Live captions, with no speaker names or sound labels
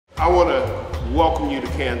I want to welcome you to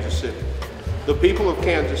Kansas City. The people of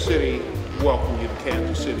Kansas City welcome you to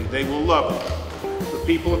Kansas City. They will love it. The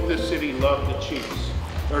people of this city love the Chiefs.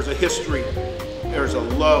 There's a history, there's a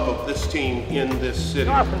love of this team in this city.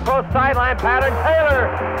 Austin, post sideline pattern,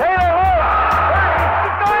 Taylor low,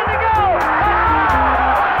 he's going to go!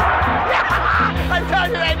 I tell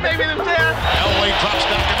you that baby is there. Elway drops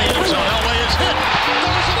back in the end zone, Elway is hit,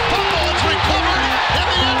 throws a fumble, it's recovered in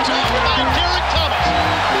the end zone by Derek Thomas.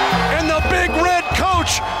 And the big red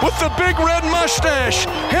coach with the big red mustache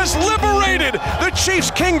has liberated the Chiefs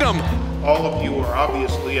kingdom. All of you are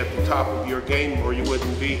obviously at the top of your game or you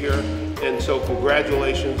wouldn't be here. And so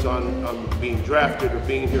congratulations on being drafted or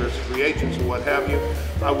being here as free agents or what have you.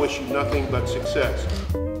 I wish you nothing but success.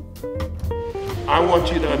 I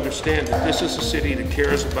want you to understand that this is a city that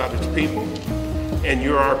cares about its people, and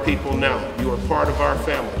you're our people now. You are part of our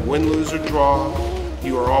family. Win, lose, or draw,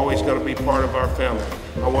 you are always going to be part of our family.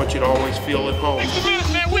 I want you to always feel at home. Take the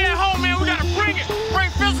minutes, man. We at home, man. We got to bring it.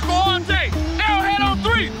 Bring physical all day. Arrowhead on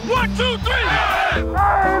 3. 1, 2, 3. Hey,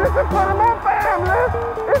 this is for my family.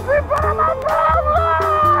 This is for my family.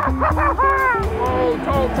 Oh,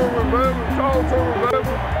 talk to me, baby. Talk to me,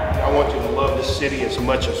 baby. I want you to love this city as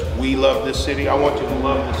much as we love this city. I want you to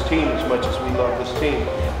love this team as much as we love this team.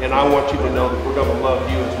 And I want you to know that we're going to love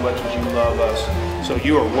you as much as you love us. So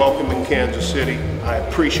you are welcome in Kansas City. I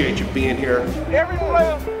appreciate you being here. Every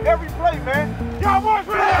play, man. Y'all boys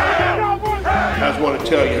ready? Y'all boys ready? I just want to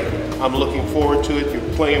tell you, I'm looking forward to it.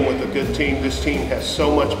 You're playing with a good team. This team has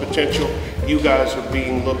so much potential. You guys are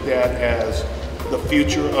being looked at as the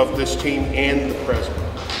future of this team and the present.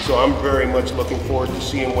 So I'm very much looking forward to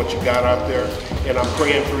seeing what you got out there. And I'm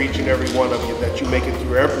praying for each and every one of you that you make it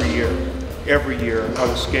through every year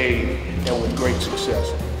unscathed and with great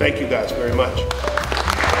success. Thank you guys very much.